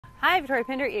Hi, Victoria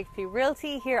Pinder, eXp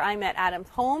Realty. Here I'm at Adams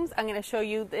Homes. I'm going to show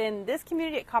you in this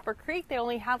community at Copper Creek, they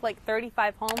only have like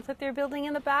 35 homes that they're building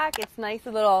in the back. It's nice, a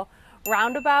little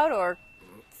roundabout or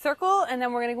circle, and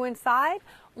then we're going to go inside.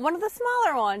 One of the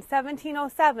smaller ones,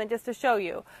 1707, just to show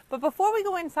you. But before we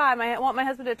go inside, I want my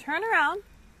husband to turn around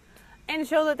and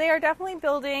show that they are definitely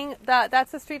building,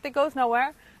 that's the street that goes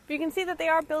nowhere. But you can see that they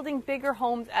are building bigger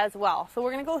homes as well. So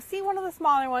we're going to go see one of the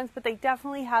smaller ones, but they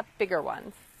definitely have bigger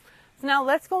ones. So now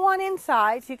let's go on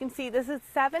inside. So you can see this is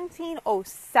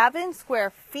 1707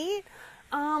 square feet,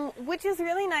 which is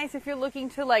really nice if you're looking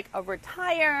to like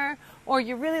retire or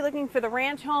you're really looking for the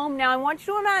ranch home. Now I want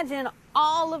you to imagine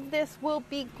all of this will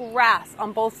be grass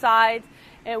on both sides.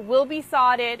 It will be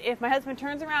sodded. If my husband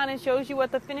turns around and shows you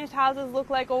what the finished houses look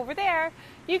like over there,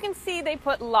 you can see they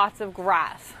put lots of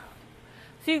grass.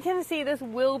 So you can see this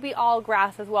will be all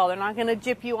grass as well. They're not going to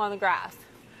gyp you on the grass.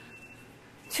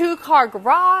 2-car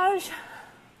garage.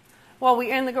 While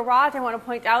we're in the garage, I want to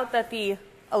point out that the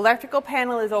electrical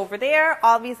panel is over there.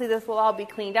 Obviously, this will all be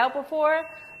cleaned out before.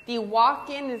 The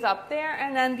walk-in is up there,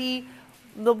 and then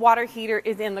the water heater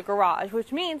is in the garage,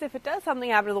 which means if it does something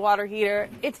happen to the water heater,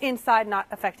 it's inside, not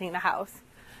affecting the house.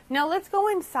 Now let's go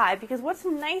inside, because what's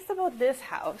nice about this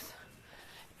house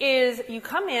is you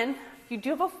come in, you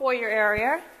do have a foyer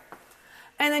area,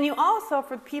 and then you also,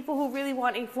 for people who really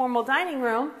want a formal dining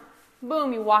room,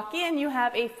 boom, you walk in, you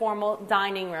have a formal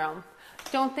dining room.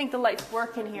 Don't think the lights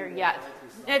work in here yet.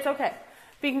 It's okay.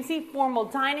 But you can see formal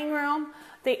dining room.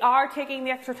 They are taking the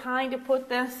extra time to put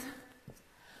this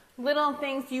little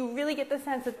things. You really get the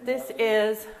sense that this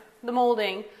is the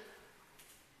molding,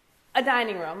 a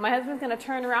dining room. My husband's going to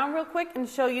turn around real quick and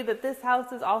show you that this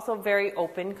house is also very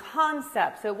open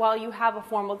concept. So while you have a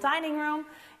formal dining room,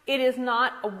 it is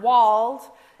not walled.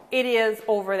 It is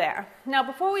over there. Now,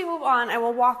 before we move on, I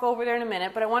will walk over there in a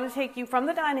minute, but I want to take you from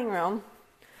the dining room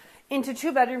into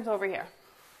 2 bedrooms over here.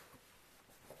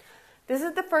 This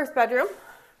is the first bedroom.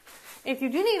 If you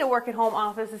do need a work-at-home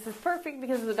office, this is perfect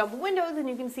because of the double windows and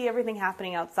you can see everything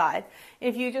happening outside.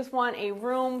 If you just want a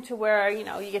room to where,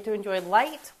 you get to enjoy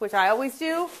light, which I always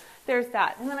do, there's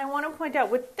that. And then I want to point out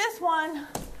with this one,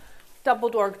 double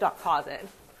door closet.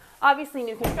 Obviously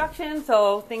new construction,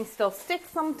 so things still stick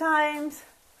sometimes.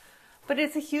 But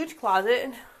it's a huge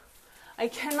closet. I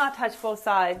cannot touch both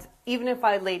sides, even if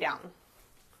I lay down.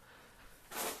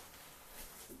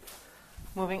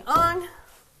 Moving on.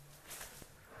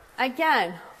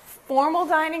 Again, formal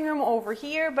dining room over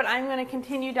here, but I'm going to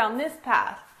continue down this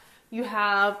path. You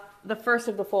have the first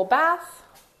of the full bath,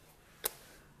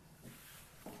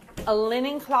 a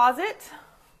linen closet,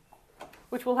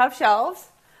 which will have shelves,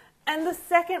 and the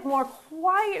second, more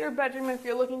quieter bedroom, if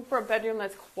you're looking for a bedroom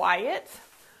that's quiet.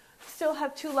 Still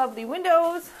have 2 lovely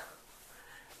windows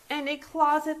and a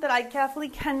closet that I definitely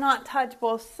cannot touch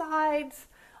both sides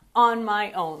on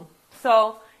my own.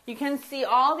 So you can see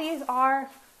all these are,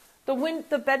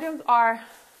 the bedrooms are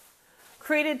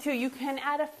created to, you can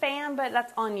add a fan, but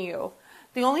that's on you.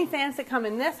 The only fans that come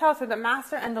in this house are the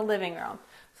master and the living room.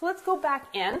 So let's go back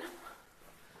in.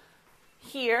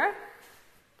 Here,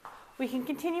 we can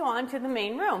continue on to the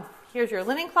main room. Here's your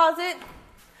linen closet,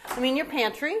 your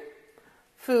pantry.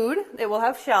 Food, it will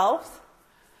have shelves,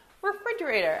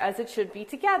 refrigerator, as it should be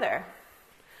together.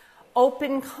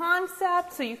 Open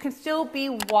concept, so you can still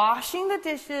be washing the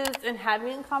dishes and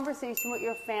having a conversation with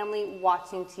your family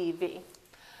watching TV.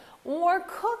 Or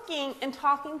cooking and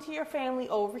talking to your family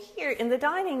over here in the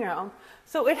dining room.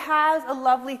 So it has a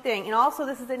lovely thing. And also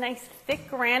this is a nice thick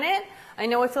granite. I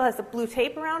know it still has the blue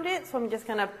tape around it, so I'm just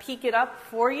going to peek it up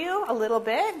for you a little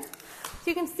bit. So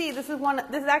you can see this is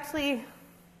actually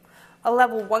a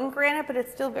level 1 granite, but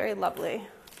it's still very lovely.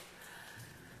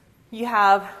 You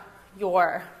have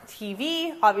your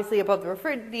TV, obviously above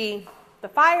the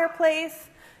fireplace.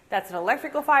 That's an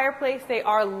electrical fireplace. They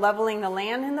are leveling the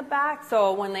land in the back,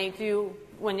 so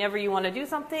whenever you want to do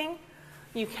something,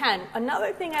 you can.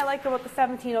 Another thing I like about the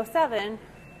 1707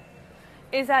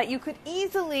 is that you could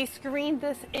easily screen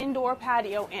this indoor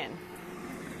patio in.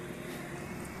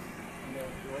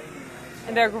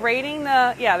 And they're grading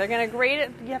they're going to grade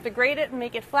it. You have to grade it and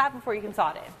make it flat before you can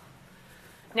sod it.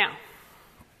 Now,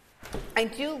 I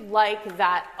do like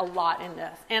that a lot in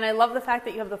this. And I love the fact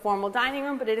that you have the formal dining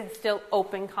room, but it is still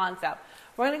open concept.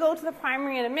 We're going to go to the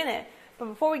primary in a minute. But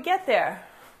before we get there,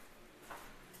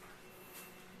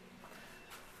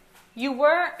 you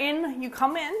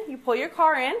come in, you pull your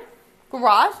car in,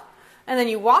 garage, and then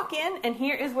you walk in, and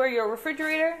here is where your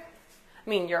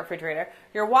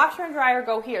your washer and dryer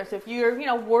go here. So if you're,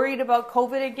 worried about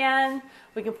COVID again,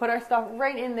 we can put our stuff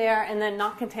right in there and then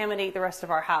not contaminate the rest of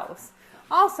our house.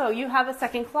 Also, you have a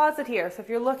second closet here. So if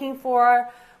you're looking for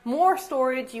more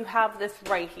storage, you have this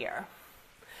right here.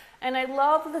 And I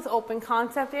love this open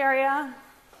concept area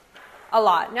a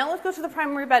lot. Now let's go to the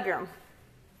primary bedroom.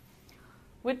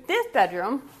 With this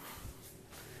bedroom,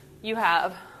 you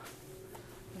have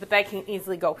the bed can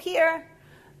easily go here.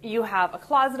 You have a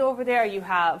closet over there. You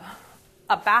have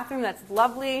a bathroom that's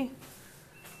lovely.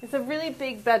 It's a really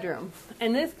big bedroom.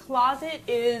 And this closet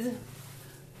is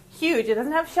huge. It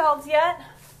doesn't have shelves yet,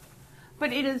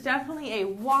 but it is definitely a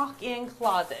walk-in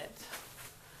closet.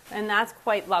 And that's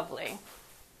quite lovely.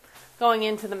 Going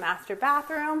into the master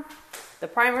bathroom, the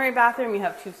primary bathroom, you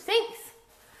have two sinks.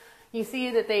 You see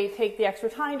that they take the extra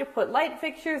time to put light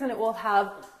fixtures, and it will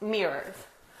have mirrors.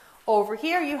 Over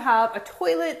here you have a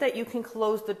toilet that you can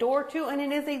close the door to, and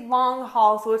it is a long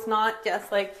hall, so it's not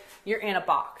just like you're in a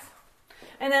box.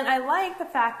 And then I like the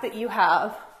fact that you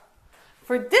have,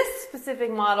 for this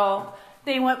specific model,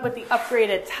 they went with the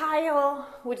upgraded tile,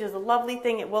 which is a lovely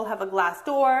thing. It will have a glass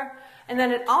door, and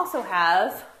then it also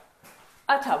has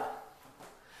a tub.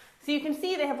 So you can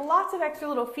see they have lots of extra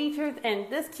little features in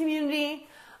this community.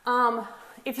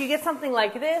 If you get something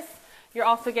like this, you're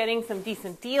also getting some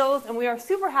decent deals, and we are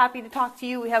super happy to talk to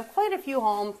you. We have quite a few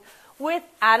homes with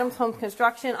Adams Homes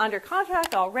Construction under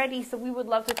contract already, so we would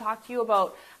love to talk to you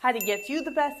about how to get you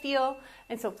the best deal.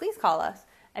 And so please call us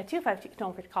at 252.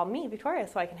 Don't forget to call me, Victoria,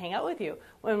 so I can hang out with you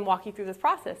and walk you through this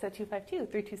process at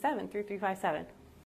 252-327-3357.